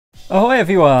Ahoy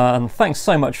everyone, thanks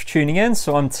so much for tuning in.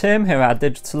 So I'm Tim here at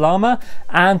Dijital Llama,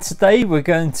 and today we're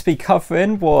going to be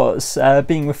covering what's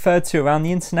being referred to around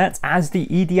the internet as the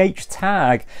EDH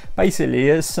Tag. Basically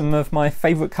it's some of my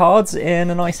favourite cards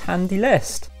in a nice handy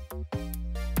list.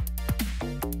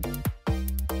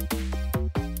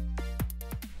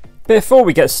 Before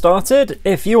we get started,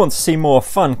 if you want to see more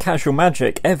fun casual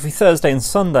magic every Thursday and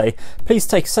Sunday, please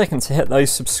take a second to hit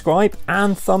those subscribe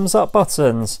and thumbs up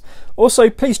buttons. Also,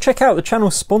 please check out the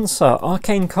channel sponsor,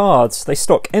 Arcane Cards. They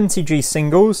stock MtG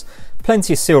singles,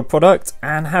 plenty of sealed product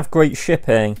and have great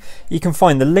shipping. You can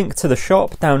find the link to the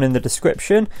shop down in the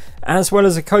description, as well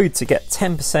as a code to get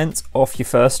 10% off your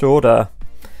first order.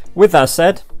 With that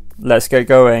said, let's get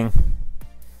going.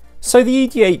 So the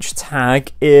EDH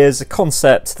Tag is a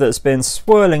concept that's been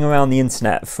swirling around the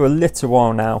internet for a little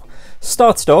while now.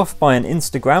 Started off by an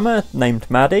Instagrammer named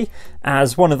Maddie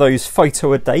as one of those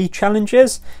photo a day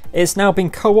challenges. It's now been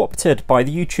co-opted by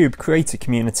the YouTube creator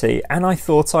community, and I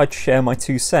thought I'd share my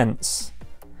 2 cents.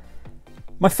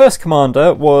 My first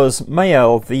commander was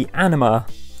Mael the Anima.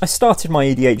 I started my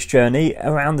EDH journey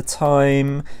around the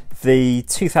time the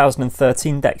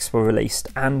 2013 decks were released,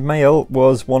 and Mael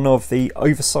was one of the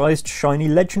oversized shiny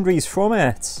legendaries from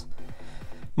it.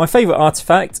 My favourite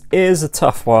artefact is a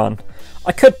tough one.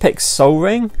 I could pick Soul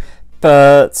Ring,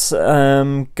 but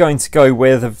I'm going to go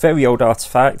with a very old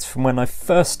artefact from when I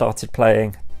first started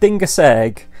playing, Dingus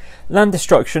Egg. Land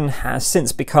destruction has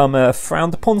since become a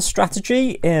frowned upon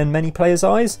strategy in many players'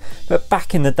 eyes, but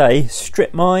back in the day,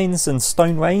 strip mines and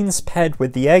stone rains paired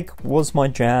with the egg was my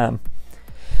jam.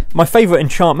 My favourite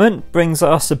enchantment brings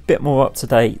us a bit more up to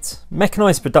date.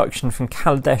 Mechanised Production from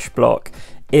Kaladesh Block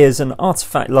is an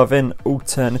artefact loving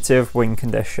alternative win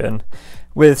condition,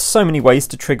 with so many ways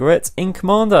to trigger it in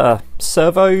Commander.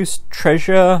 Servos,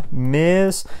 Treasure,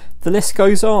 Mirrors, the list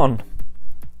goes on.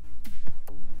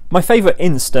 My favourite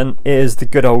instant is the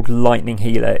good old Lightning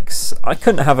Helix. I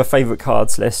couldn't have a favourite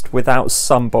cards list without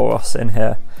some Boros in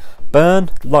here. Burn,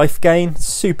 life gain,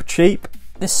 super cheap.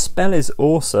 This spell is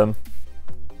awesome.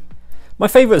 My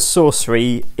favourite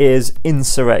sorcery is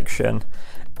Insurrection.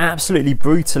 Absolutely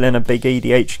brutal in a big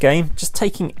EDH game. Just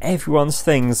taking everyone's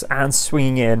things and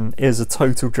swinging in is a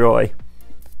total joy.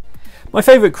 My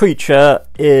favourite creature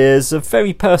is a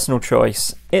very personal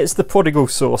choice. It's the Prodigal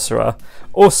Sorcerer,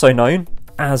 also known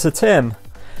as a Tim.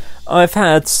 I've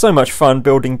had so much fun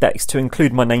building decks to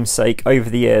include my namesake over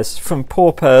the years, from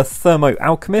Pauper Thermo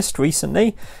Alchemist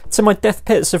recently to my Death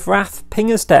Pits of Wrath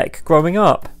Pingers deck growing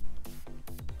up.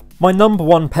 My number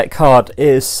one pet card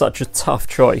is such a tough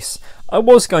choice. I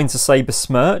was going to say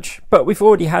Besmirch, but we've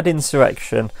already had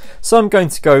Insurrection, so I'm going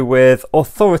to go with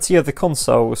Authority of the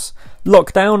Consoles.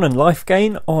 Lockdown and life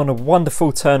gain on a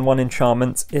wonderful turn 1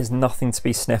 enchantment is nothing to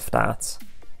be sniffed at.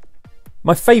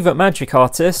 My favourite magic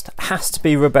artist has to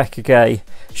be Rebecca Gay.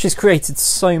 She's created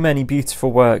so many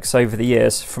beautiful works over the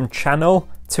years, from Channel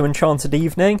to Enchanted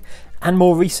Evening, and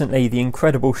more recently the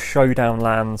incredible Showdown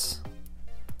lands.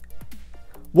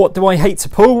 What do I hate to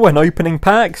pull when opening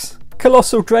packs?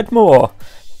 Colossal Dreadmore.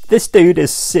 This dude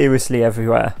is seriously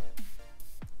everywhere.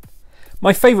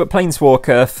 My favourite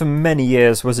Planeswalker for many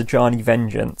years was Ajani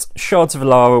Vengeance. Shards of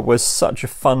Alara was such a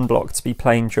fun block to be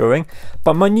playing during,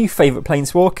 but my new favourite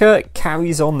Planeswalker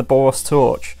carries on the Boros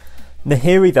torch.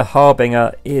 Nahiri the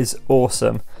Harbinger is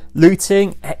awesome.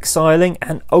 Looting, exiling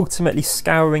and ultimately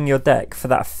scouring your deck for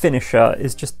that finisher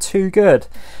is just too good,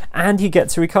 and you get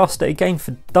to recast it again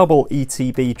for double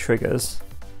ETB triggers.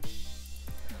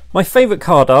 My favourite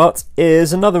card art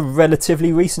is another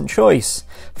relatively recent choice.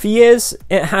 For years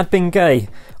it had been Gay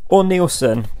or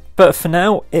Nielsen, but for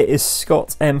now it is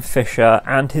Scott M. Fisher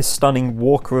and his stunning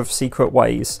Walker of Secret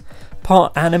Ways.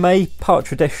 Part anime, part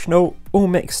traditional, all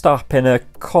mixed up in a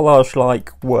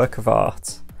collage-like work of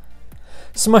art.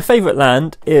 So my favourite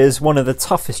land is one of the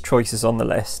toughest choices on the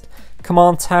list.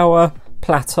 Command Tower,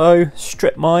 Plateau,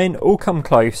 Strip Mine all come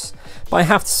close, but I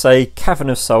have to say Cavern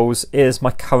of Souls is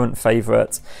my current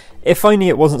favourite. If only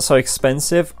it wasn't so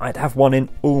expensive, I'd have one in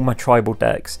all my tribal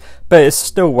decks, but it's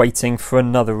still waiting for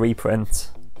another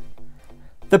reprint.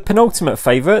 The penultimate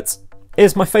favourite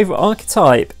is my favourite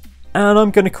archetype, and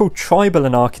I'm going to call tribal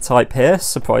an archetype here,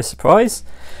 surprise surprise.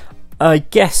 I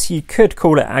guess you could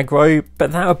call it aggro,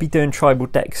 but that would be doing tribal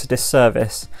decks a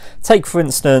disservice. Take for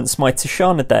instance my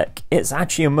Tishana deck. It's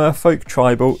actually a Merfolk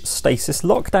tribal stasis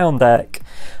lockdown deck.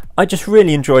 I just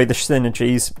really enjoy the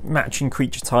synergies matching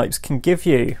creature types can give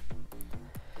you.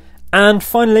 And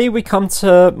finally we come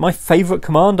to my favourite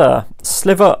commander,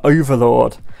 Sliver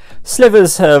Overlord.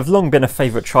 Slivers have long been a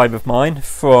favourite tribe of mine,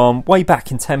 from way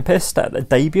back in Tempest at their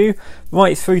debut,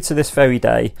 right through to this very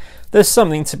day. There's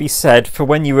something to be said for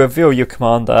when you reveal your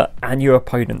commander and your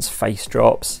opponent's face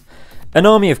drops. An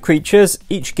army of creatures,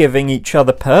 each giving each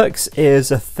other perks,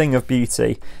 is a thing of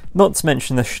beauty, not to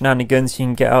mention the shenanigans you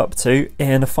can get up to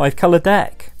in a 5-colour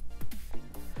deck.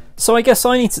 So I guess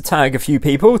I need to tag a few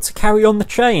people to carry on the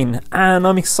chain, and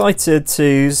I'm excited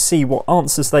to see what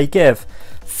answers they give.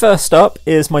 First up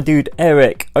is my dude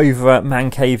Eric over at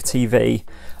MancaveTV.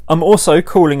 I'm also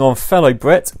calling on fellow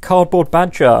Brit Cardboard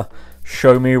Badger.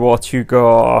 Show me what you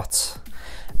got.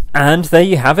 And there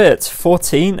you have it,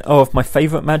 14 of my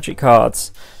favourite Magic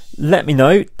cards. Let me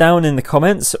know down in the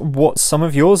comments what some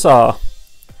of yours are.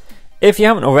 If you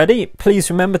haven't already, please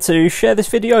remember to share this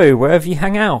video wherever you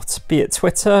hang out, be it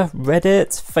Twitter, Reddit,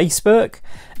 Facebook,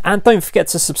 and don't forget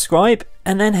to subscribe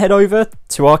and then head over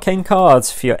to Arcane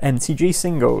Cards for your MTG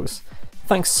singles.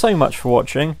 Thanks so much for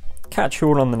watching, catch you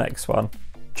all on the next one.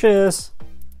 Cheers!